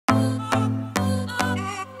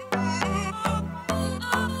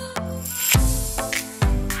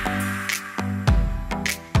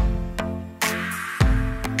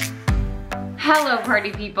Hello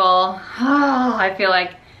party people. Oh, I feel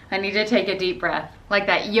like I need to take a deep breath. Like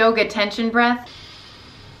that yoga tension breath.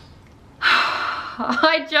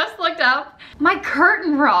 I just looked up. My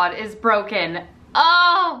curtain rod is broken.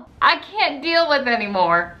 Oh, I can't deal with it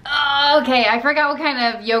anymore. Oh, okay, I forgot what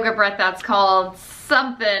kind of yoga breath that's called.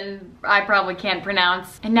 Something I probably can't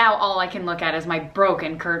pronounce. And now all I can look at is my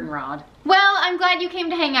broken curtain rod. Well, I'm glad you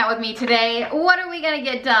came to hang out with me today. What are we gonna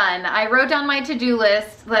get done? I wrote down my to-do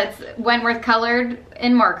list that's Wentworth colored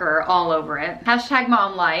in marker all over it. Hashtag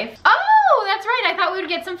mom life. Oh, that's right, I thought we would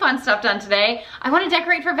get some fun stuff done today. I wanna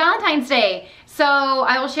decorate for Valentine's Day. So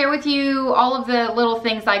I will share with you all of the little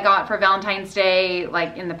things I got for Valentine's Day,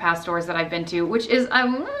 like in the past stores that I've been to, which is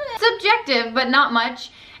subjective, but not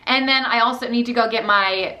much. And then I also need to go get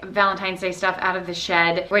my Valentine's Day stuff out of the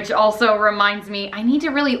shed, which also reminds me, I need to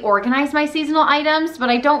really organize my seasonal items, but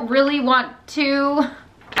I don't really want to.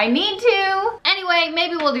 I need to. Anyway,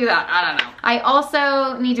 maybe we'll do that. I don't know. I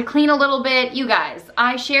also need to clean a little bit. You guys,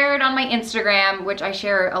 I shared on my Instagram, which I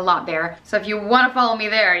share a lot there. So if you want to follow me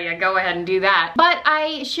there, yeah, go ahead and do that. But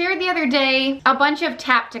I shared the other day a bunch of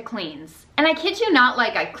tap to cleans. And I kid you not,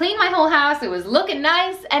 like I cleaned my whole house, it was looking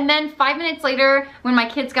nice, and then 5 minutes later, when my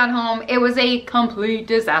kids got home, it was a complete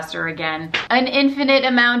disaster again. An infinite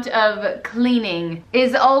amount of cleaning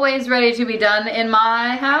is always ready to be done in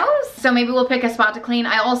my house. So maybe we'll pick a spot to clean.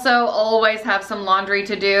 I also always have some laundry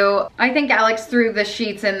to do. I think Alex threw the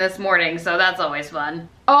sheets in this morning, so that's always fun.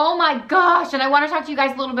 Oh my gosh, and I want to talk to you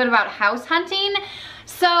guys a little bit about house hunting.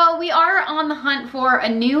 So we are on the hunt for a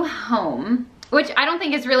new home, which I don't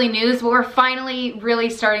think is really news, but we're finally really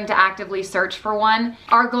starting to actively search for one.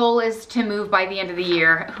 Our goal is to move by the end of the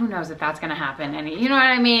year. Who knows if that's gonna happen? You know what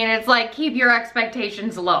I mean? It's like, keep your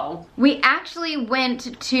expectations low. We actually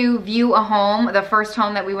went to view a home, the first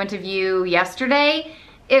home that we went to view yesterday.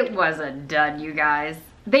 It was a dud, you guys.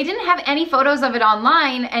 They didn't have any photos of it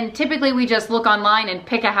online, and typically we just look online and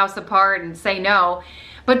pick a house apart and say no.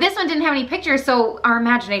 But this one didn't have any pictures, so our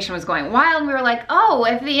imagination was going wild, and we were like, oh,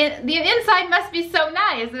 if the inside must be so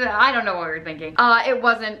nice. I don't know what we were thinking. It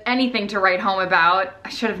wasn't anything to write home about. I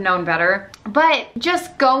should have known better. But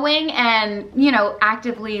just going and, you know,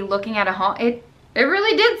 actively looking at a home, it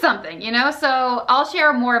really did something, you know? So I'll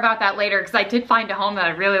share more about that later, because I did find a home that I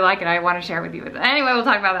really like and I want to share with you. Anyway, we'll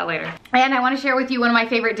talk about that later. And I want to share with you one of my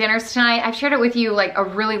favorite dinners tonight. I've shared it with you like a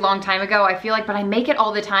really long time ago, I feel like, but I make it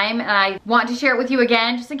all the time, and I want to share it with you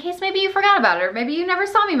again, just in case maybe you forgot about it, or maybe you never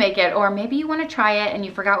saw me make it, or maybe you want to try it and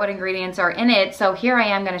you forgot what ingredients are in it. So here I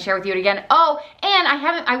am going to share with you it again. Oh, and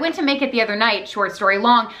I went to make it the other night, short story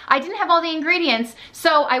long. I didn't have all the ingredients,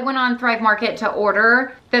 so I went on Thrive Market to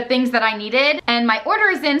order the things that I needed, and my order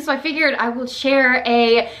is in, so I figured I will share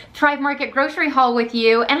a Thrive Market grocery haul with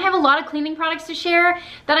you. And I have a lot of cleaning products to share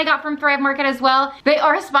that I got from Thrive Market as well. They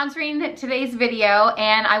are sponsoring today's video,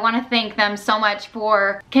 and I want to thank them so much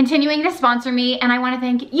for continuing to sponsor me, and I want to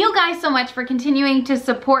thank you guys so much for continuing to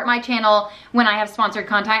support my channel when I have sponsored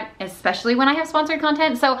content, especially when I have sponsored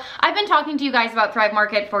content. So I've been talking to you guys about Thrive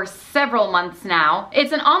Market for several months now.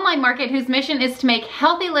 It's an online market whose mission is to make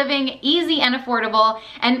healthy living easy and affordable,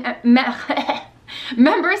 and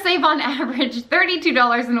members save on average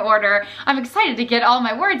 $32 an order. I'm excited to get all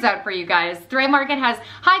my words out for you guys. Thrive Market has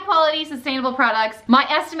high quality, sustainable products. My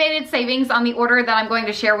estimated savings on the order that I'm going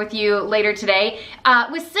to share with you later today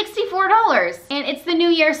was $64. And it's the new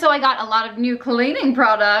year, so I got a lot of new cleaning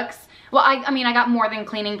products. Well, I mean, I got more than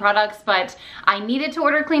cleaning products, but I needed to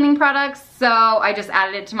order cleaning products, so I just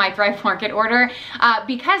added it to my Thrive Market order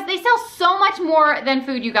because they sell so much more than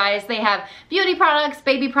food, you guys. They have beauty products,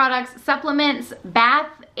 baby products, supplements, bath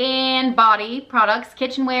and body products,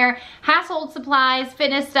 kitchenware, household supplies,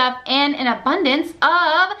 fitness stuff, and an abundance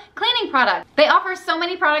of cleaning products. They offer so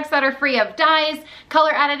many products that are free of dyes,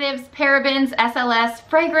 color additives, parabens, SLS,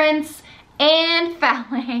 fragrance, and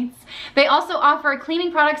phthalates. They also offer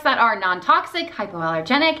cleaning products that are non-toxic,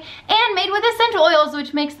 hypoallergenic, and made with essential oils,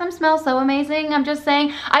 which makes them smell so amazing. I'm just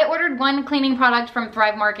saying. I ordered one cleaning product from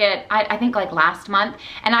Thrive Market, I think like last month,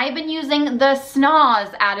 and I've been using the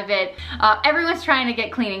snaz out of it. Everyone's trying to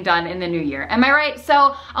get cleaning done in the new year. Am I right?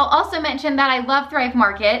 So I'll also mention that I love Thrive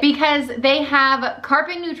Market because they have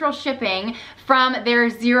carbon neutral shipping from their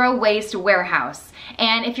zero waste warehouse.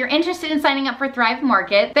 And if you're interested in signing up for Thrive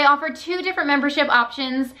Market, they offer 2 different membership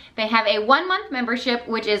options. They have a 1-month membership,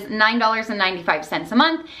 which is $9.95 a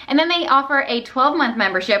month. And then they offer a 12-month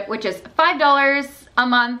membership, which is $5 a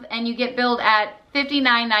month, and you get billed at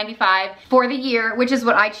 $59.95 for the year, which is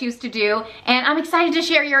what I choose to do. And I'm excited to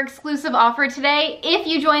share your exclusive offer today. If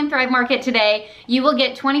you join Thrive Market today, you will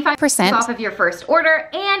get 25% off of your first order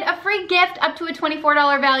and a free gift up to a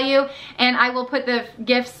 $24 value. And I will put the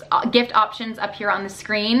gift options up here on the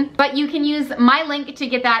screen. But you can use my link to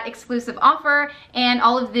get that exclusive offer, and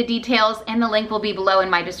all of the details and the link will be below in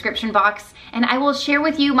my description box. And I will share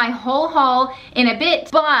with you my whole haul in a bit.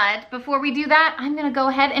 But before we do that, I'm gonna go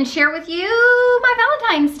ahead and share with you my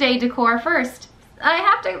Valentine's Day decor first. I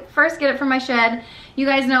have to first get it from my shed. You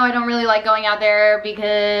guys know I don't really like going out there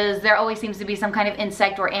because there always seems to be some kind of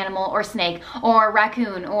insect or animal or snake or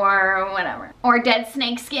raccoon or whatever. Or dead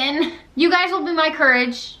snake skin. You guys will be my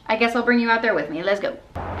courage. I guess I'll bring you out there with me. Let's go.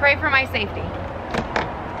 Pray for my safety.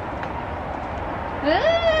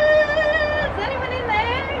 Is anyone in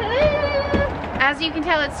there? As you can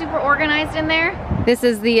tell, it's super organized in there. This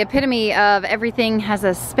is the epitome of everything has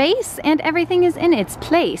a space and everything is in its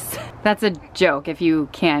place. That's a joke if you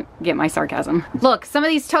can't get my sarcasm. Look, some of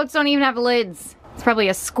these totes don't even have lids. It's probably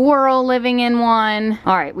a squirrel living in one.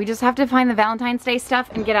 All right, we just have to find the Valentine's Day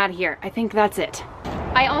stuff and get out of here. I think that's it.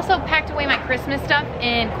 I also packed away my Christmas stuff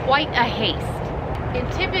in quite a haste. And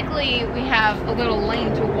typically we have a little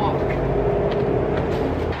lane to walk.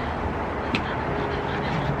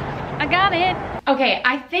 I got it. Okay,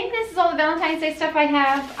 I think this is all the Valentine's Day stuff I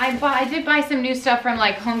have. I did buy some new stuff from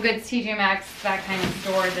like Home Goods, TJ Maxx, that kind of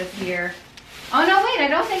store this year. Oh no, wait, I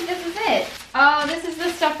don't think this is it. Oh, this is the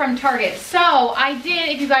stuff from Target. So I did,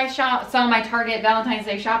 if you guys saw my Target Valentine's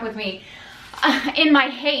Day shop with me, in my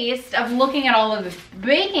haste of looking at all of this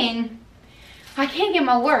baking, I can't get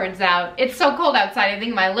my words out. It's so cold outside, I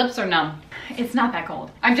think my lips are numb. It's not that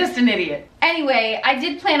cold. I'm just an idiot. Anyway, I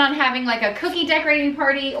did plan on having like a cookie decorating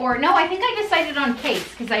party, or no, I think I decided on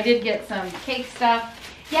cakes because I did get some cake stuff.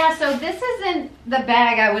 Yeah, so this isn't the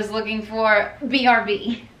bag I was looking for,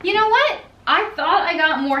 BRB. You know what? I thought I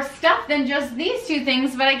got more stuff than just these two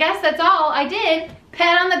things, but I guess that's all I did.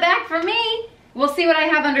 Pat on the back for me. We'll see what I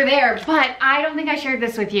have under there, but I don't think I shared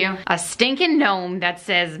this with you. A stinking gnome that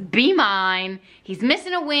says, "Be mine." He's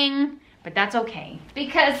missing a wing, but that's okay,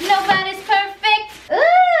 because nobody's perfect.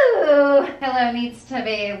 Ooh, pillow needs to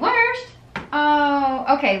be washed. Oh,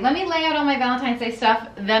 okay, let me lay out all my Valentine's Day stuff,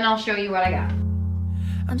 then I'll show you what I got.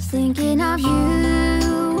 I'm thinking of you.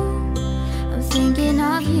 I'm thinking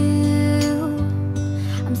of you.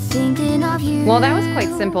 I'm thinking of you. Well, that was quite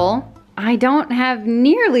simple. I don't have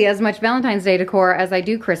nearly as much Valentine's Day decor as I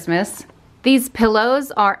do Christmas. These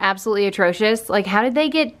pillows are absolutely atrocious. Like, how did they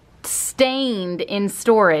get stained in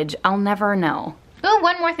storage? I'll never know. Oh,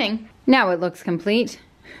 one more thing. Now it looks complete.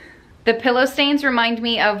 The pillow stains remind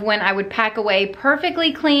me of when I would pack away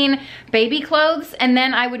perfectly clean baby clothes, and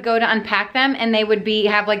then I would go to unpack them and they would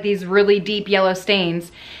have like these really deep yellow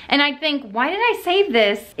stains. And I'd think, why did I save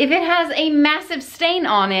this if it has a massive stain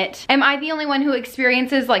on it? Am I the only one who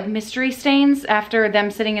experiences like mystery stains after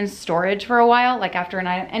them sitting in storage for a while? Like after an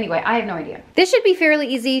item? Anyway, I have no idea. This should be fairly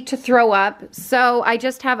easy to throw up. So I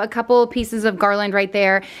just have a couple pieces of garland right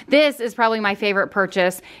there. This is probably my favorite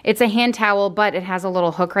purchase. It's a hand towel, but it has a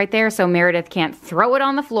little hook right there, so Meredith can't throw it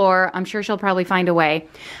on the floor. I'm sure she'll probably find a way.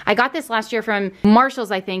 I got this last year from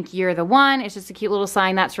Marshall's, I think, Year the One. It's just a cute little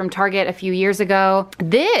sign. That's from Target a few years ago.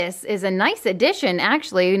 This is a nice addition,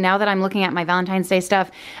 actually, now that I'm looking at my Valentine's Day stuff.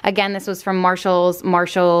 Again, this was from Marshall's.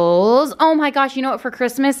 Oh my gosh, you know what, for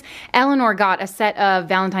Christmas, Eleanor got a set of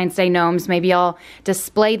Valentine's Day gnomes. Maybe I'll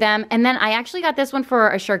display them. And then I actually got this one for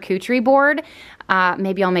a charcuterie board.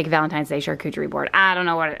 Maybe I'll make a Valentine's Day charcuterie board. I don't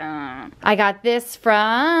know what I got this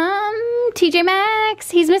from TJ Maxx.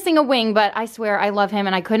 He's missing a wing, but I swear I love him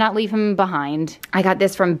and I could not leave him behind. I got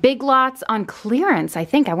this from Big Lots on clearance, I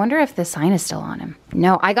think. I wonder if the sign is still on him.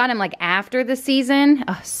 No, I got him like after the season.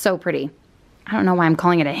 Oh, so pretty. I don't know why I'm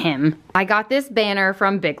calling it a him. I got this banner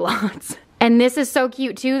from Big Lots. And this is so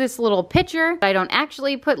cute too, this little pitcher. I don't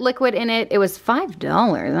actually put liquid in it. It was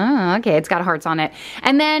 $5. Oh, okay, it's got hearts on it.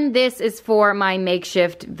 And then this is for my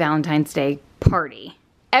makeshift Valentine's Day party.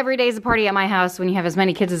 Every day is a party at my house when you have as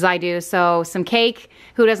many kids as I do. So some cake,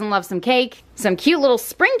 who doesn't love some cake? Some cute little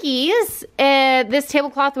sprinkies. This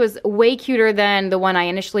tablecloth was way cuter than the one I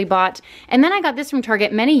initially bought. And then I got this from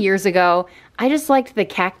Target many years ago. I just liked the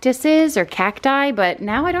cactuses or cacti, but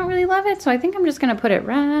now I don't really love it. So I think I'm just gonna put it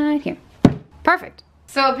right here. Perfect.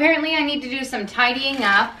 So apparently I need to do some tidying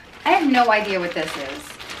up. I have no idea what this is.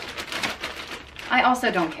 I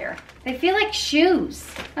also don't care. They feel like shoes.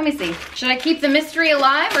 Let me see. Should I keep the mystery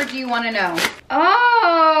alive or do you want to know?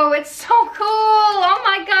 Oh, it's so cool. Oh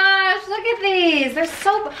my gosh, look at these. They're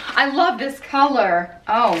so, I love this color.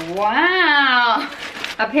 Oh, wow.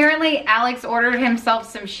 Apparently, Alex ordered himself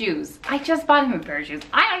some shoes. I just bought him a pair of shoes.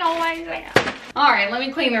 I don't know why he's like that. All right, let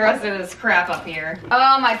me clean the rest of this crap up here.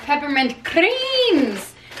 Oh, my peppermint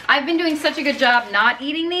creams. I've been doing such a good job not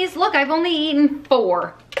eating these. Look, I've only eaten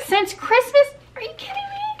 4 since Christmas. Are you kidding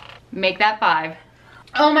me? Make that 5.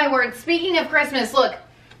 Oh my word, speaking of Christmas, look.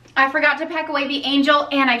 I forgot to pack away the angel,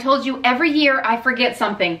 and I told you every year I forget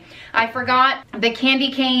something. I forgot the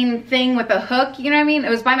candy cane thing with the hook, you know what I mean? It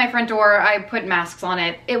was by my front door. I put masks on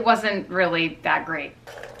it. It wasn't really that great.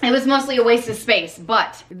 It was mostly a waste of space,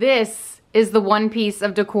 but this is the one piece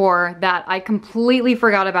of decor that I completely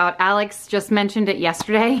forgot about. Alex just mentioned it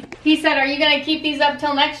yesterday. He said, are you gonna keep these up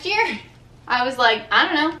till next year? I was like, I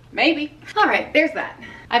don't know, maybe. All right, there's that.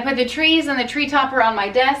 I put the trees and the tree topper on my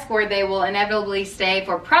desk where they will inevitably stay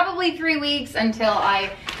for probably 3 weeks until I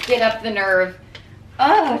get up the nerve,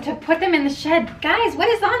 to put them in the shed. Guys, what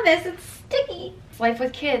is on this? It's sticky. It's life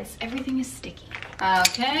with kids. Everything is sticky.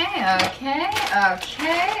 Okay.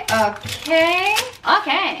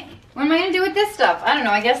 What am I gonna do with this stuff? I don't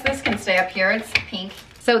know, I guess this can stay up here. It's pink.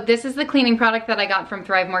 So this is the cleaning product that I got from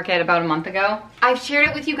Thrive Market about a month ago. I've shared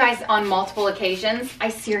it with you guys on multiple occasions.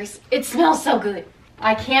 It smells so good.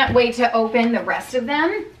 I can't wait to open the rest of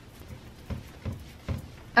them.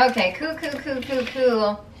 Okay, cool.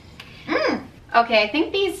 Okay, I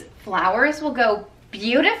think these flowers will go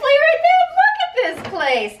beautifully right there. Look at this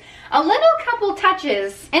place. A little couple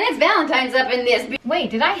touches, and it's Valentine's up in this. Wait,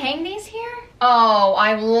 did I hang these here? Oh,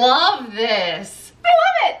 I love this. I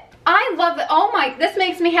love it. I love it. Oh my, this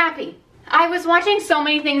makes me happy. I was watching so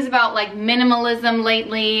many things about like minimalism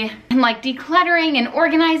lately and like decluttering and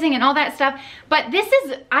organizing and all that stuff. But this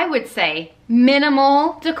is, I would say,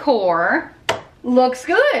 minimal decor. Looks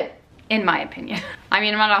good, in my opinion. I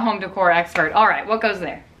mean, I'm not a home decor expert. All right, what goes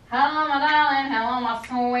there? Hello, my darling. Hello, my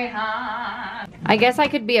sweetheart. I guess I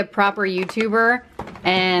could be a proper YouTuber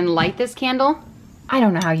and light this candle. I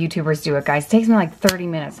don't know how YouTubers do it, guys. It takes me like 30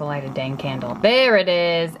 minutes to light a dang candle. There it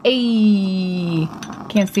is. Ayy.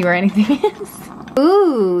 Can't see where anything is.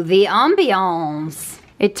 Ooh, the ambiance.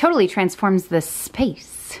 It totally transforms the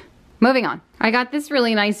space. Moving on. I got this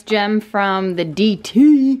really nice gem from the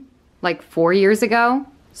DT like 4 years ago.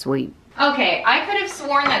 Sweet. Okay, I could have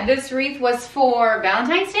sworn that this wreath was for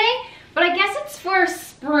Valentine's Day, but I guess it's for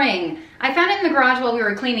spring. I found it in the garage while we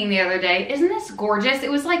were cleaning the other day. Isn't this gorgeous?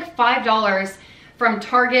 It was like $5 from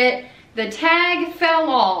Target. The tag fell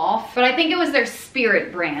off, but I think it was their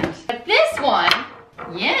Spirit brand. But this one,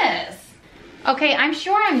 yes. Okay, I'm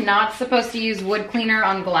sure I'm not supposed to use wood cleaner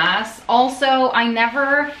on glass. Also, I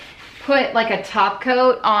never put like a top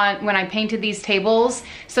coat on when I painted these tables.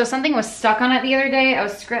 So something was stuck on it the other day. I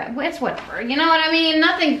was it's whatever, you know what I mean?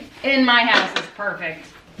 Nothing in my house is perfect.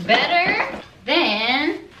 Better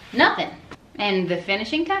than nothing. And the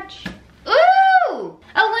finishing touch. Ooh,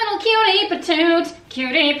 a little cutie patoot,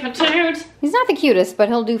 cutie patoot. He's not the cutest, but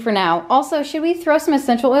he'll do for now. Also, should we throw some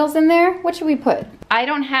essential oils in there? What should we put? I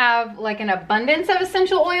don't have like an abundance of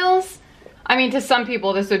essential oils. I mean, to some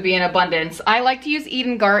people, this would be an abundance. I like to use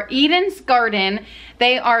Eden's Garden.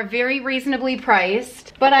 They are very reasonably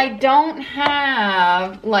priced, but I don't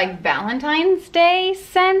have like Valentine's Day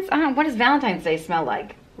scents. I don't know, what does Valentine's Day smell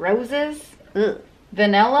like? Roses? Ugh.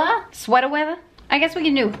 Vanilla? Sweater weather? I guess we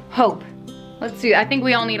can do hope. Let's see, I think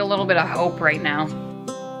we all need a little bit of hope right now.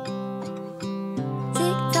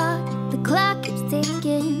 Tick tock, the clock keeps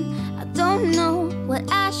ticking. I don't know what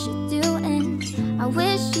I should do, and I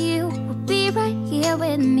wish you would be right here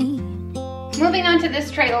with me. Moving on to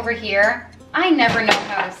this tray over here. I never know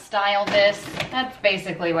how to style this. That's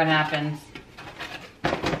basically what happens.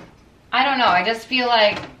 I don't know, I just feel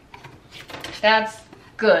like that's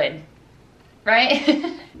good.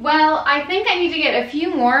 Right? Well, I think I need to get a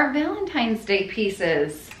few more Valentine's Day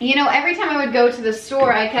pieces. You know, every time I would go to the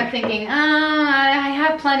store, I kept thinking, I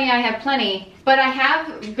have plenty. But I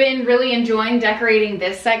have been really enjoying decorating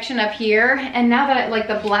this section up here. And now that like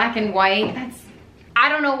the black and white, I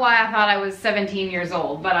don't know why I thought I was 17 years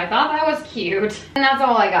old, but I thought that was cute. And that's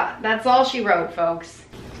all I got. That's all she wrote, folks.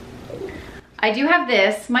 I do have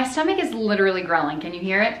this. My stomach is literally growling. Can you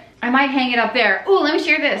hear it? I might hang it up there. Ooh, let me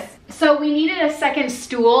share this. So we needed a second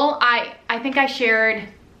stool. I think I shared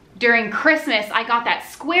during Christmas, I got that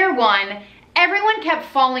square one. Everyone kept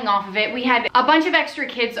falling off of it. We had a bunch of extra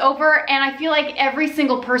kids over, and I feel like every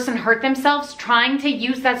single person hurt themselves trying to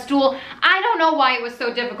use that stool. I don't know why it was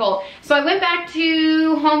so difficult. So I went back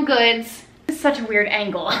to Home Goods. This is such a weird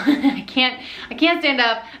angle. I can't stand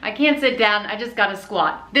up. I can't sit down. I just gotta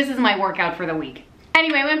squat. This is my workout for the week.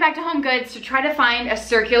 Anyway, I went back to Home Goods to try to find a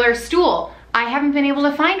circular stool. I haven't been able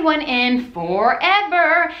to find one in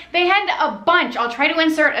forever. They had a bunch. I'll try to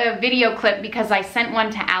insert a video clip because I sent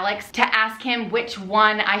one to Alex to ask him which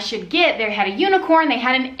one I should get. They had a unicorn, they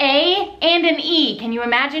had an A and an E. Can you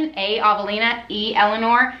imagine? A, Avelina, E,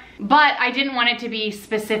 Eleanor. But I didn't want it to be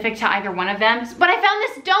specific to either one of them. But I found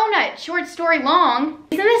this donut, short story long.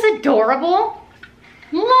 Isn't this adorable?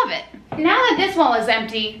 Love it. Now that this wall is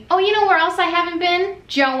empty, oh, you know where else I haven't been?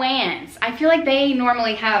 Joann's. I feel like they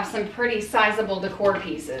normally have some pretty sizable decor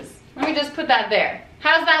pieces. Let me just put that there.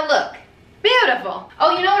 How's that look? Beautiful.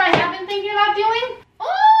 Oh, you know what I have been thinking about doing?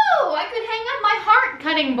 Oh, I could hang up my heart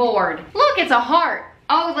cutting board. Look, it's a heart.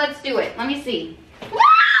 Oh, let's do it. Let me see. Wow,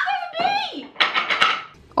 there's a bee!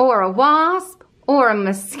 Or a wasp, or a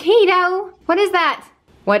mosquito. What is that?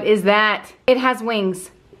 What is that? It has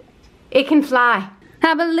wings. It can fly.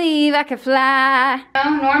 I believe I can fly.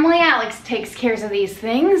 Oh, normally Alex takes care of these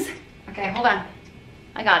things. Okay, hold on.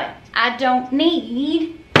 I got it. I don't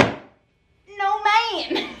need no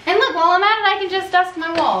man. And look, while I'm at it, I can just dust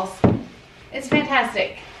my walls. It's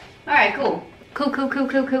fantastic. All right, cool. Cool. All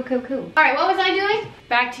right, what was I doing?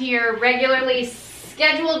 Back to your regularly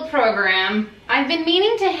scheduled program. I've been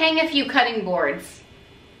meaning to hang a few cutting boards.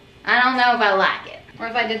 I don't know if I like it. Or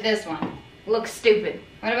if I did this one. Looks stupid.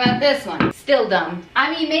 What about this one? Still dumb.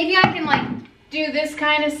 I mean, maybe I can like do this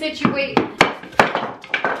kind of situation.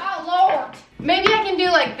 Oh Lord. Maybe I can do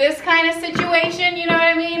like this kind of situation, you know what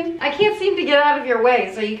I mean? I can't seem to get out of your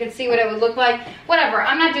way so you can see what it would look like. Whatever,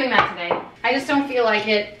 I'm not doing that today. I just don't feel like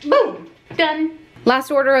it. Boom, done.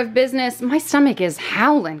 Last order of business. My stomach is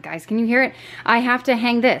howling, guys. Can you hear it? I have to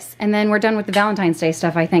hang this and then we're done with the Valentine's Day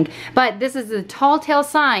stuff, I think. But this is a tall tale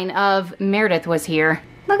sign of Meredith was here.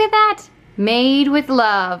 Look at that. Made with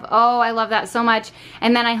love. Oh, I love that so much.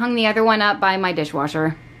 And then I hung the other one up by my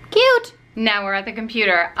dishwasher. Cute. Now we're at the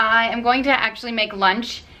computer. I am going to actually make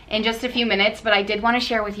lunch in just a few minutes, but I did want to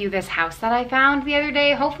share with you this house that I found the other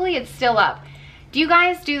day. Hopefully it's still up. Do you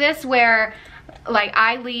guys do this where like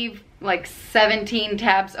I leave like 17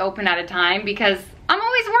 tabs open at a time because I'm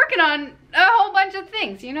always working on a whole bunch of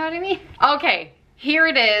things, you know what I mean? Okay, here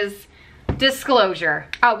it is. Disclosure.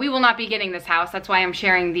 We will not be getting this house. That's why I'm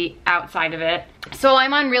sharing the outside of it. So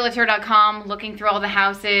I'm on realtor.com looking through all the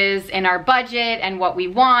houses in our budget and what we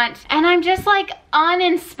want. And I'm just like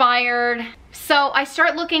uninspired. So I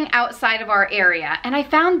start looking outside of our area and I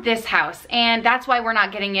found this house and that's why we're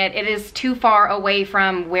not getting it. It is too far away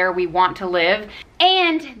from where we want to live.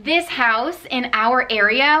 And this house in our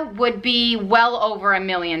area would be well over $1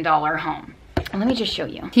 million home. Let me just show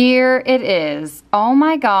you. Here it is. Oh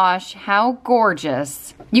my gosh, how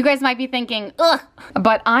gorgeous. You guys might be thinking, ugh,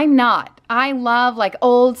 but I'm not. I love like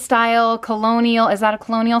old style, colonial. Is that a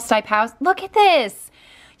colonial type house? Look at this.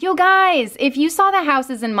 You guys, if you saw the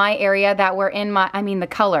houses in my area that were in my, I mean the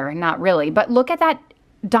color, not really, but look at that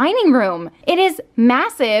dining room. It is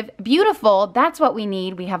massive, beautiful. That's what we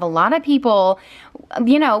need. We have a lot of people.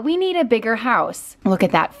 You know, we need a bigger house. Look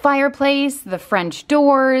at that fireplace, the French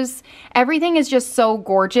doors. Everything is just so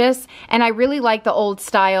gorgeous. And I really like the old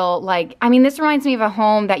style, like, I mean, this reminds me of a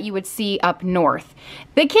home that you would see up north.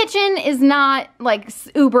 The kitchen is not like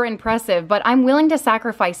uber impressive, but I'm willing to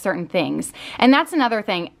sacrifice certain things. And that's another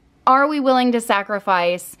thing. Are we willing to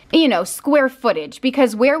sacrifice, you know, square footage?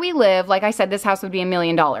 Because where we live, like I said, this house would be $1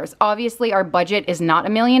 million. Obviously, our budget is not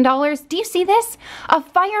 $1 million. Do you see this? A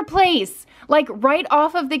fireplace, like right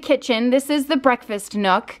off of the kitchen. This is the breakfast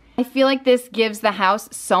nook. I feel like this gives the house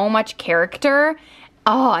so much character.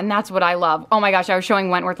 Oh, and that's what I love. Oh my gosh, I was showing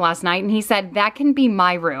Wentworth last night and he said, that can be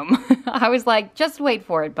my room. I was like, just wait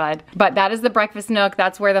for it, bud. But that is the breakfast nook.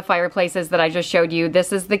 That's where the fireplace is that I just showed you.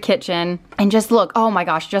 This is the kitchen. And just look, oh my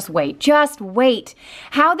gosh, just wait. Just wait.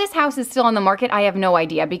 How this house is still on the market, I have no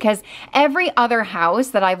idea because every other house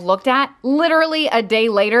that I've looked at, literally a day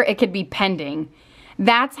later, it could be pending.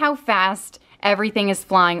 That's how fast everything is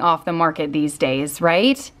flying off the market these days,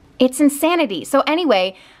 right? It's insanity. So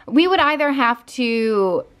anyway, we would either have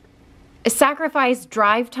to sacrifice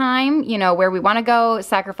drive time, you know, where we want to go,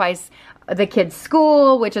 sacrifice the kids'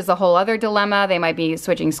 school, which is a whole other dilemma. They might be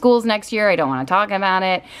switching schools next year. I don't want to talk about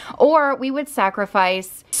it. Or we would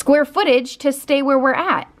sacrifice square footage to stay where we're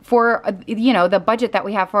at for, you know, the budget that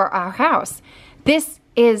we have for our house. This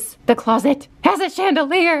is the closet. Has a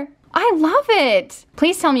chandelier. I love it.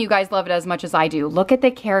 Please tell me you guys love it as much as I do. Look at the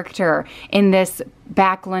character in this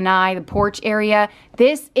back lanai, the porch area.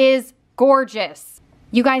 This is gorgeous.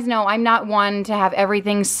 You guys know I'm not one to have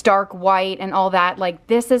everything stark white and all that. Like,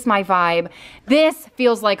 this is my vibe. This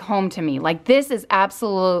feels like home to me. Like, this is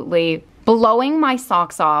absolutely blowing my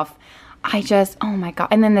socks off. I just, oh my God.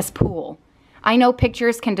 And then this pool. I know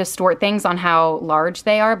pictures can distort things on how large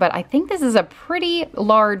they are, but I think this is a pretty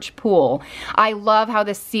large pool. I love how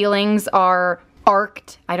the ceilings are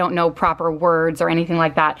arced. I don't know proper words or anything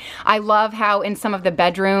like that. I love how in some of the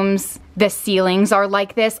bedrooms, the ceilings are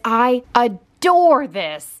like this. I adore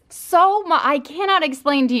this so much. I cannot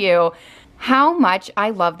explain to you how much I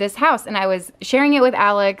love this house. And I was sharing it with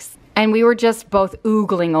Alex and we were just both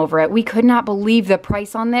oogling over it. We could not believe the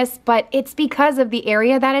price on this, but it's because of the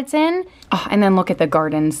area that it's in. Oh, and then look at the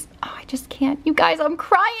gardens. Oh, I just can't. You guys, I'm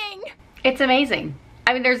crying. It's amazing.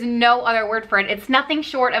 I mean, there's no other word for it. It's nothing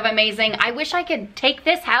short of amazing. I wish I could take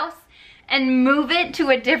this house and move it to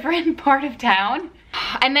a different part of town.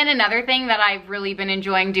 And then another thing that I've really been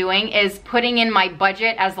enjoying doing is putting in my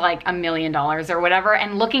budget as like $1 million or whatever,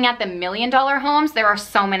 and looking at the $1 million homes. There are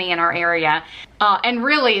so many in our area. And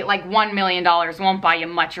really like $1 million won't buy you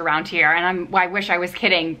much around here. And I wish I was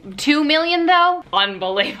kidding. $2 million though?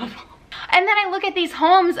 Unbelievable. And then I look at these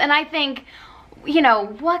homes and I think, you know,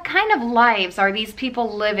 what kind of lives are these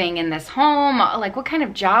people living in this home? Like, what kind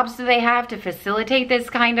of jobs do they have to facilitate this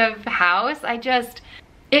kind of house?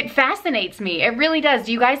 It fascinates me. It really does.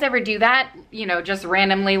 Do you guys ever do that? You know, just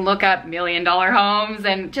randomly look up $1 million homes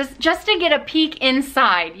and just to get a peek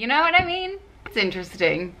inside, you know what I mean? It's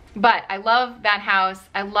interesting. But I love that house.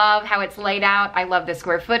 I love how it's laid out. I love the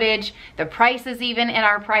square footage. The price is even in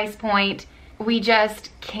our price point. We just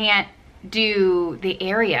can't do the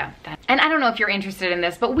area. And I don't know if you're interested in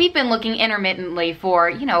this, but we've been looking intermittently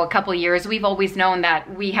for, you know, a couple years. We've always known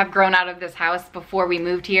that we have grown out of this house before we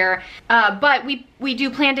moved here. But we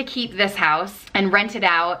do plan to keep this house and rent it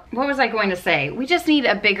out. What was I going to say? We just need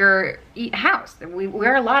a bigger house.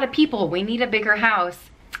 We're a lot of people. We need a bigger house.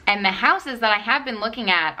 And the houses that I have been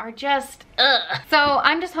looking at are just, ugh. So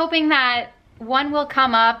I'm just hoping that one will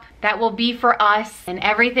come up that will be for us and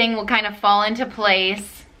everything will kind of fall into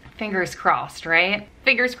place. Fingers crossed, right?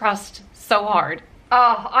 Fingers crossed so hard.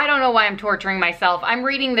 Oh, I don't know why I'm torturing myself. I'm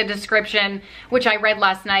reading the description, which I read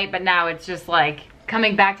last night, but now it's just like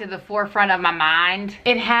coming back to the forefront of my mind.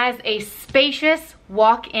 It has a spacious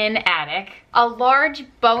walk-in attic, a large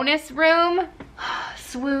bonus room.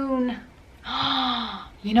 Swoon.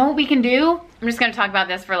 You know what we can do? I'm just gonna talk about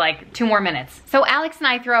this for like 2 more minutes. So Alex and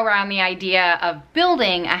I throw around the idea of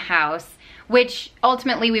building a house, which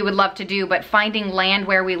ultimately we would love to do, but finding land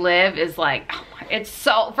where we live is like, it's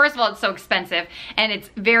so, first of all, it's so expensive and it's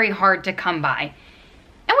very hard to come by.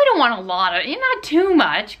 And we don't want a lot of, not too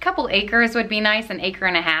much. A couple acres would be nice. 1.5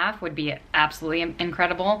 acres would be absolutely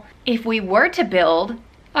incredible. If we were to build,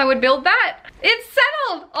 I would build that. It's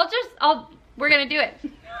settled. We're gonna do it.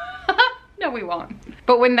 No, we won't.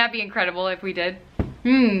 But wouldn't that be incredible if we did?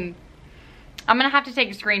 I'm gonna have to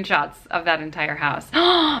take screenshots of that entire house.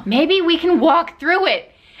 Maybe we can walk through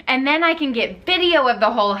it and then I can get video of the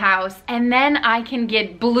whole house and then I can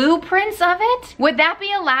get blueprints of it. Would that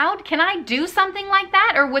be allowed? Can I do something like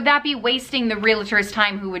that? Or would that be wasting the realtor's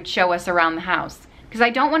time who would show us around the house? Because I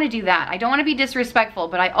don't want to do that. I don't want to be disrespectful,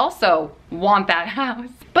 but I also want that house.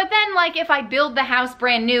 But then like if I build the house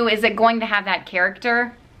brand new, is it going to have that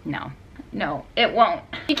character? No, it won't.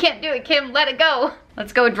 You can't do it, Kim, let it go.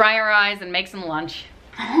 Let's go dry our eyes and make some lunch.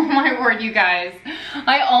 Oh my word, you guys.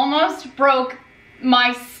 I almost broke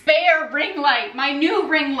my spare ring light, my new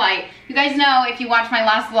ring light. You guys know, if you watch my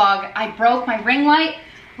last vlog, I broke my ring light.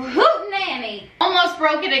 Hoot nanny. Almost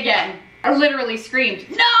broke it again. I literally screamed,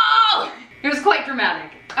 no! It was quite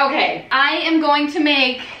dramatic. Okay, I am going to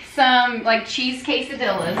make some like cheese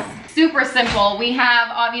quesadillas. Super simple. We have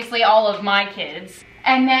obviously all of my kids.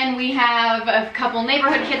 And then we have a couple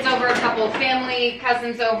neighborhood kids over, a couple family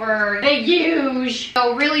cousins over, the huge.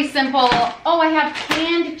 So really simple. Oh, I have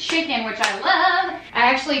canned chicken, which I love.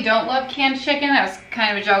 I actually don't love canned chicken. That was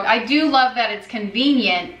kind of a joke. I do love that it's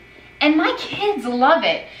convenient and my kids love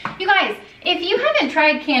it. You guys, if you haven't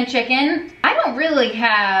tried canned chicken, I don't really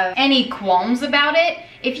have any qualms about it.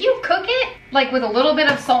 If you cook it, like with a little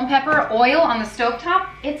bit of salt and pepper, oil on the stovetop,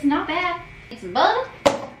 it's not bad. It's butter.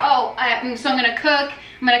 Oh, so I'm gonna cook,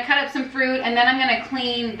 I'm gonna cut up some fruit, and then I'm gonna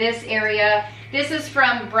clean this area. This is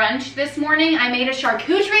from brunch this morning. I made a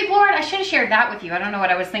charcuterie board. I should have shared that with you. I don't know what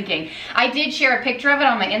I was thinking. I did share a picture of it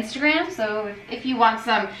on my Instagram, so if you want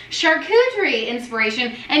some charcuterie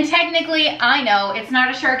inspiration, and technically, I know it's not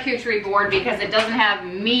a charcuterie board because it doesn't have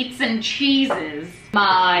meats and cheeses.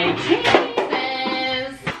 My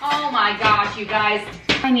cheeses. Oh my gosh, you guys.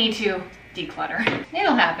 I need to declutter.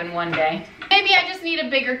 It'll happen one day. Maybe I just need a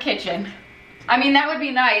bigger kitchen. I mean, that would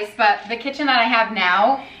be nice, but the kitchen that I have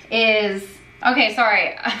now is, okay,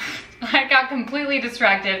 sorry. I got completely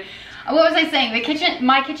distracted. What was I saying?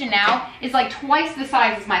 My kitchen now is like twice the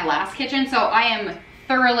size as my last kitchen, so I am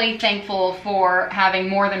thoroughly thankful for having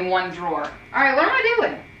more than one drawer. All right, what am I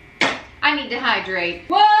doing? I need to hydrate.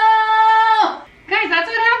 Whoa! Guys, that's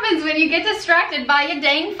what happens when you get distracted by a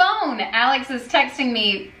dang phone. Alex is texting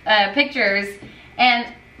me pictures,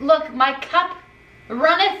 and look, my cup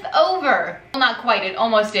runneth over. Well, not quite, it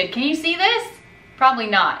almost did. Can you see this? Probably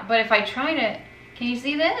not, but if I try to, can you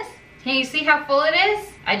see this? Can you see how full it is?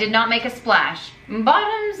 I did not make a splash.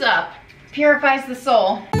 Bottoms up. Purifies the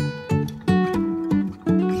soul.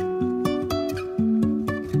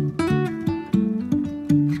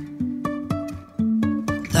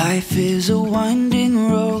 Life is a winding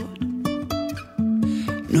road,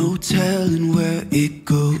 no telling where it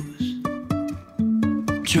goes.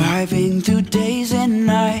 Driving through days and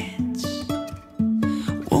nights,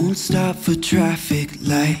 won't stop for traffic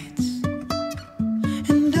lights.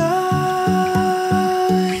 And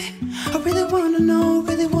I really wanna know,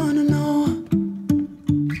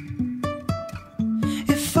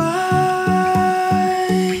 if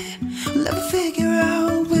I will ever figure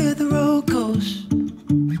out where the road goes.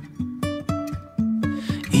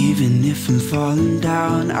 Even if I'm falling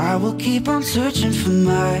down, I will keep on searching for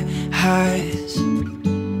my highs.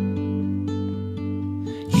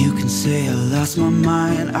 You can say I lost my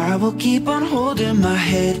mind, I will keep on holding my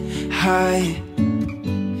head high.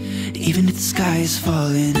 Even if the sky is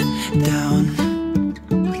falling down.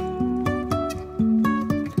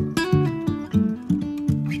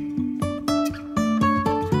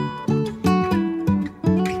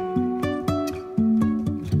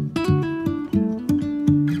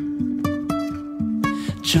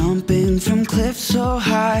 Jumping from cliffs so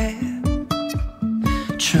high,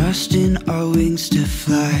 trusting our wings to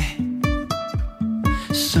fly.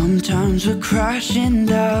 Sometimes we're crashing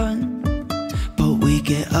down, but we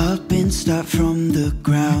get up and start from the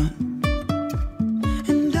ground.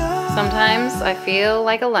 And sometimes I feel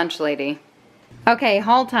like a lunch lady. Okay,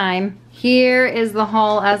 haul time. Here is the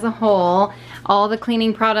haul as a whole. All the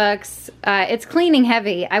cleaning products. It's cleaning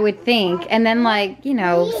heavy, I would think. And then, like, you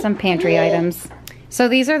know, some pantry items. So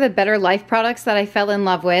these are the Better Life products that I fell in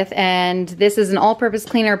love with, and this is an all-purpose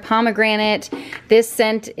cleaner, pomegranate. This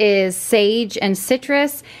scent is sage and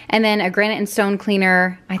citrus, and then a granite and stone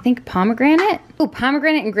cleaner, I think pomegranate? Oh,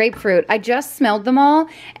 pomegranate and grapefruit. I just smelled them all,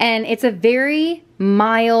 and it's a very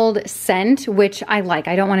mild scent, which I like.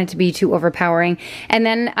 I don't want it to be too overpowering. And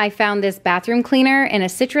then I found this bathroom cleaner in a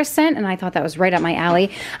citrus scent, and I thought that was right up my alley.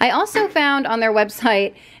 I also found on their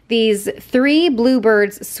website these 3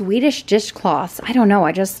 Bluebirds Swedish dishcloths. I don't know,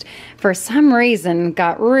 I just, for some reason,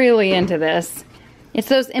 got really into this. It's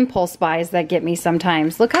those impulse buys that get me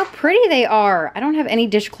sometimes. Look how pretty they are. I don't have any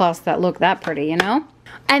dishcloths that look that pretty, you know?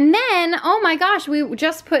 And then, oh my gosh, we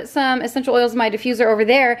just put some essential oils in my diffuser over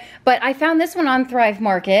there, but I found this one on Thrive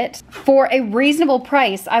Market for a reasonable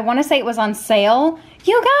price. I want to say it was on sale.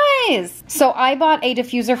 You guys! So I bought a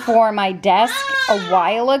diffuser for my desk a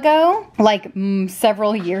while ago, like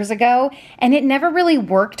several years ago, and it never really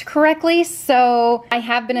worked correctly, so I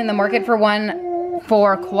have been in the market for one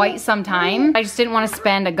for quite some time. I just didn't want to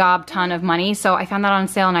spend a gob ton of money, so I found that on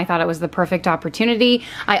sale and I thought it was the perfect opportunity.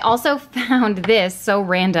 I also found this, so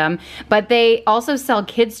random, but they also sell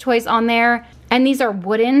kids' toys on there. And these are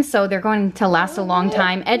wooden, so they're going to last a long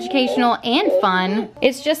time. Educational and fun.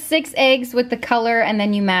 It's just 6 eggs with the color, and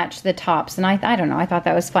then you match the tops. And I don't know, I thought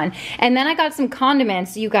that was fun. And then I got some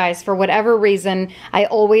condiments, you guys, for whatever reason. I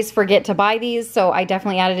always forget to buy these, so I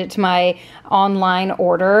definitely added it to my online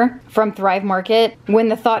order from Thrive Market. When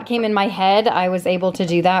the thought came in my head, I was able to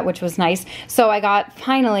do that, which was nice. So I got,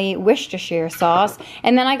 finally, Worcestershire sauce.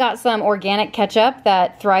 And then I got some organic ketchup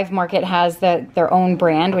that Thrive Market has their own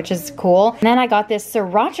brand, which is cool. And then I got this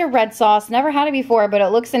sriracha red sauce. Never had it before, but it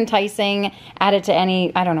looks enticing. Add it to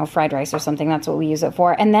any, I don't know, fried rice or something. That's what we use it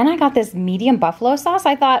for. And then I got this medium buffalo sauce.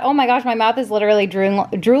 I thought, oh my gosh, my mouth is literally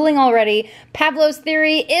drooling already. Pavlov's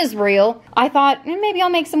theory is real. I thought, maybe I'll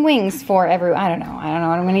make some wings for I don't know what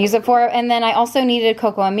I'm going to use it for. And then I also needed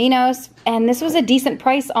cocoa aminos. And this was a decent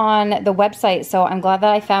price on the website, so I'm glad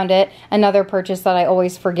that I found it. Another purchase that I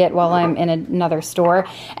always forget while I'm in another store.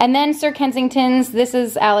 And then Sir Kensington's. This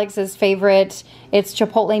is Alex's favorite. It's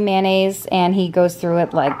Chipotle mayonnaise, and he goes through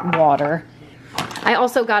it like water. I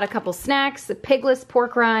also got a couple snacks, Pigless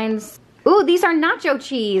pork rinds, Ooh, these are nacho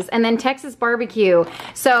cheese and then Texas barbecue.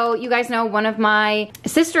 So you guys know one of my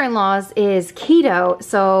sister-in-laws is keto.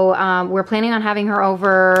 So we're planning on having her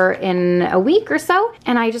over in a week or so.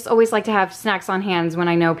 And I just always like to have snacks on hand when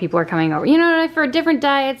I know people are coming over. You know, for different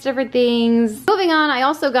diets, different things. Moving on, I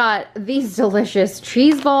also got these delicious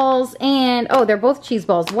cheese balls. And oh, they're both cheese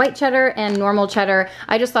balls, white cheddar and normal cheddar.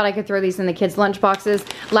 I just thought I could throw these in the kids' lunch boxes.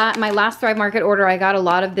 My last Thrive Market order, I got a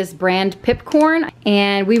lot of this brand Pipcorn.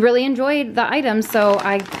 And we really enjoyed the items, so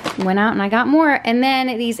I went out and I got more. And then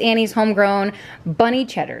these Annie's Homegrown bunny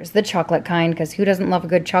cheddars, the chocolate kind, because who doesn't love a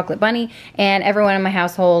good chocolate bunny? And everyone in my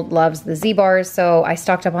household loves the Z-bars, so I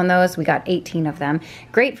stocked up on those. We got 18 of them.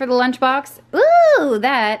 Great for the lunchbox. Ooh,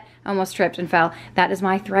 that almost tripped and fell. That is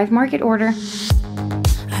my Thrive Market order.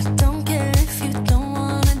 I don't care if you don't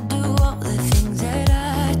wanna do all the things that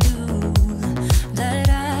I do, that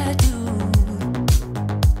I do.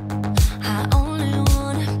 I only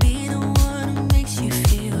wanna be the one who makes you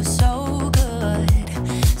feel so good,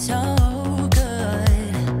 so good.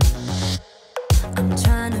 I'm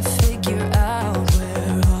trying to figure out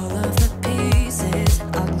where all of the pieces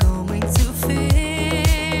are going to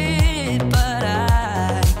fit, but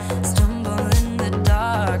I stumble in the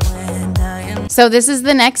dark when I am. So this is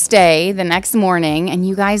the next day, the next morning, and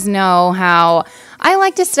you guys know how I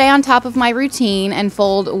like to stay on top of my routine and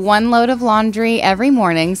fold one load of laundry every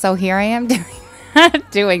morning. So here I am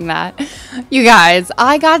doing that. You guys,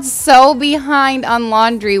 I got so behind on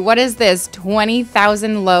laundry. What is this,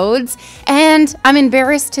 20,000 loads? And I'm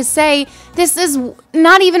embarrassed to say this is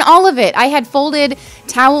not even all of it. I had folded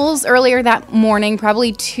towels earlier that morning,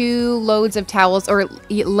 probably 2 loads of towels, or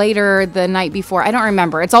later the night before. I don't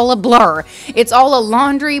remember. It's all a blur. It's all a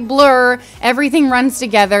laundry blur. Everything runs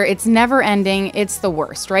together. It's never ending. It's the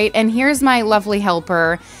worst, right? And here's my lovely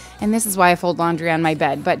helper. And this is why I fold laundry on my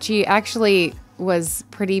bed. But she actually was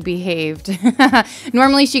pretty behaved.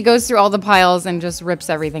 Normally she goes through all the piles and just rips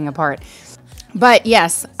everything apart. But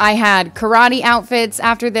yes, I had karate outfits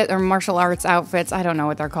after that, or martial arts outfits. I don't know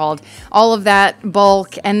what they're called. All of that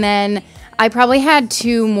bulk. And then I probably had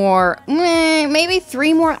 2 more, maybe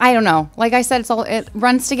 3 more. I don't know. Like I said, it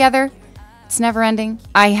runs together. It's never ending.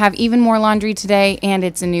 I have even more laundry today, and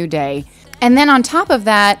it's a new day. And then on top of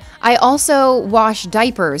that, I also wash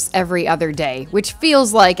diapers every other day, which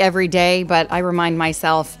feels like every day, but I remind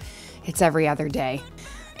myself it's every other day.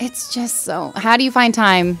 It's just so, how do you find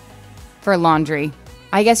time for laundry?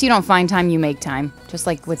 I guess you don't find time, you make time, just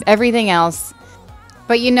like with everything else.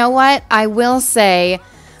 But you know what? I will say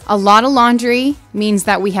a lot of laundry means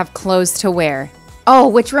that we have clothes to wear. Oh,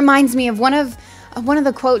 which reminds me of one of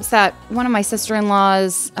the quotes that one of my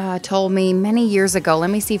sister-in-laws told me many years ago. Let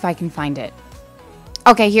me see if I can find it.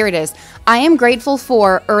 Okay, here it is. I am grateful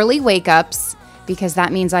for early wake-ups because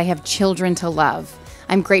that means I have children to love.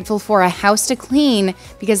 I'm grateful for a house to clean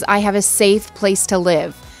because I have a safe place to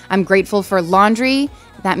live. I'm grateful for laundry.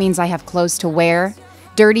 That means I have clothes to wear.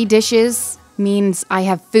 Dirty dishes means I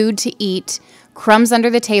have food to eat. Crumbs under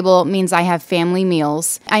the table means I have family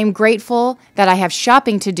meals. I am grateful that I have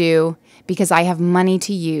shopping to do because I have money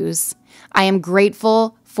to use. I am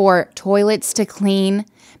grateful for toilets to clean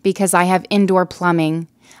because I have indoor plumbing.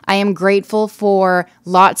 I am grateful for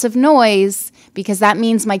lots of noise because that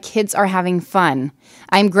means my kids are having fun.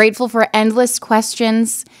 I am grateful for endless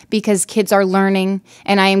questions because kids are learning.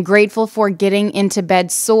 And I am grateful for getting into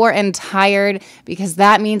bed sore and tired because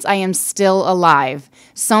that means I am still alive.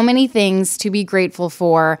 So many things to be grateful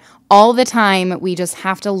for all the time. We just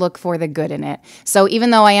have to look for the good in it. So even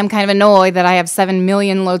though I am kind of annoyed that I have 7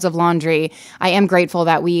 million loads of laundry, I am grateful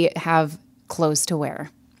that we have clothes to wear.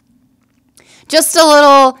 Just a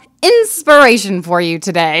little inspiration for you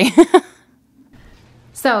today.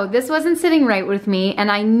 So this wasn't sitting right with me,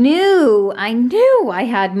 and I knew I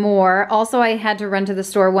had more. Also, I had to run to the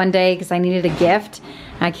store one day because I needed a gift.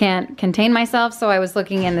 I can't contain myself, so I was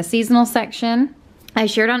looking in the seasonal section. I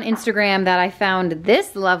shared on Instagram that I found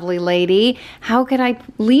this lovely lady. How could I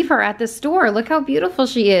leave her at the store? Look how beautiful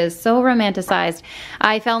she is. So romanticized.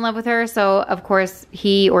 I fell in love with her, so of course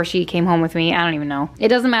he or she came home with me. I don't even know. It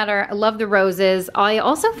doesn't matter. I love the roses. I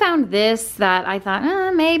also found this that I thought,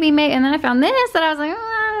 maybe. And then I found this that I was like,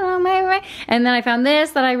 I don't know, maybe. And then I found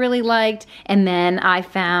this that I really liked. And then I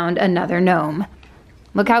found another gnome.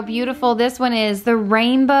 Look how beautiful this one is. The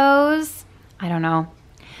rainbows. I don't know.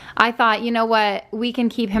 I thought, you know what, we can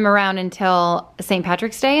keep him around until St.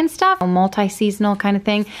 Patrick's Day and stuff. A multi-seasonal kind of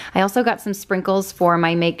thing. I also got some sprinkles for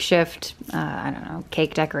my makeshift, I don't know,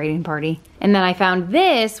 cake decorating party. And then I found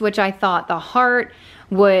this, which I thought the heart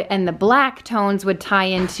would, and the black tones would tie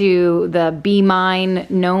into the Be Mine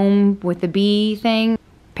gnome with the bee thing.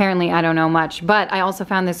 Apparently, I don't know much, but I also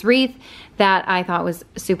found this wreath that I thought was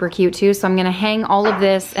super cute too. So I'm gonna hang all of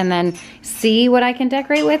this and then see what I can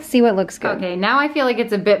decorate with, see what looks good. Okay, now I feel like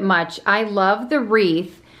it's a bit much. I love the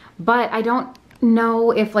wreath, but I don't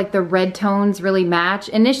know if like the red tones really match.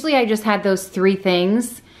 Initially, I just had those 3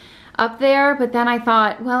 things up there, but then I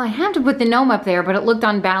thought, well, I have to put the gnome up there, but it looked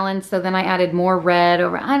unbalanced, so then I added more red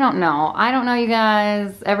over. I don't know, you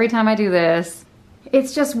guys. Every time I do this,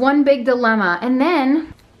 it's just one big dilemma. And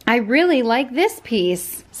then I really like this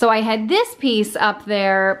piece. So I had this piece up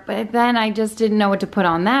there, but then I just didn't know what to put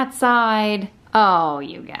on that side. Oh,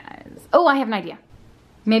 you guys. Oh, I have an idea.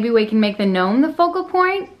 Maybe we can make the gnome the focal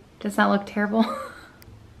point? Does that look terrible?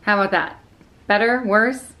 How about that? Better?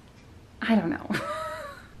 Worse? I don't know.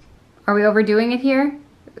 Are we overdoing it here?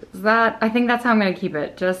 I think that's how I'm gonna keep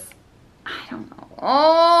it. Just, I don't know.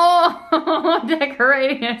 Oh,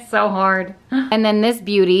 decorating is so hard. And then this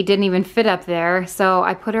beauty didn't even fit up there, so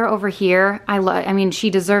I put her over here. I mean,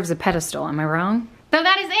 she deserves a pedestal, am I wrong? So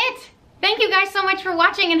that is it. Thank you guys so much for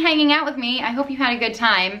watching and hanging out with me. I hope you had a good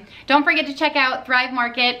time. Don't forget to check out Thrive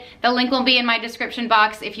Market. The link will be in my description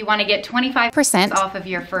box if you want to get 25% off of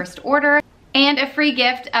your first order and a free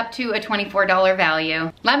gift up to a $24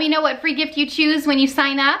 value. Let me know what free gift you choose when you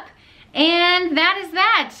sign up. And that is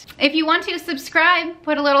that. If you want to subscribe,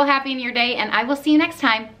 put a little happy in your day, and I will see you next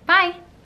time. Bye.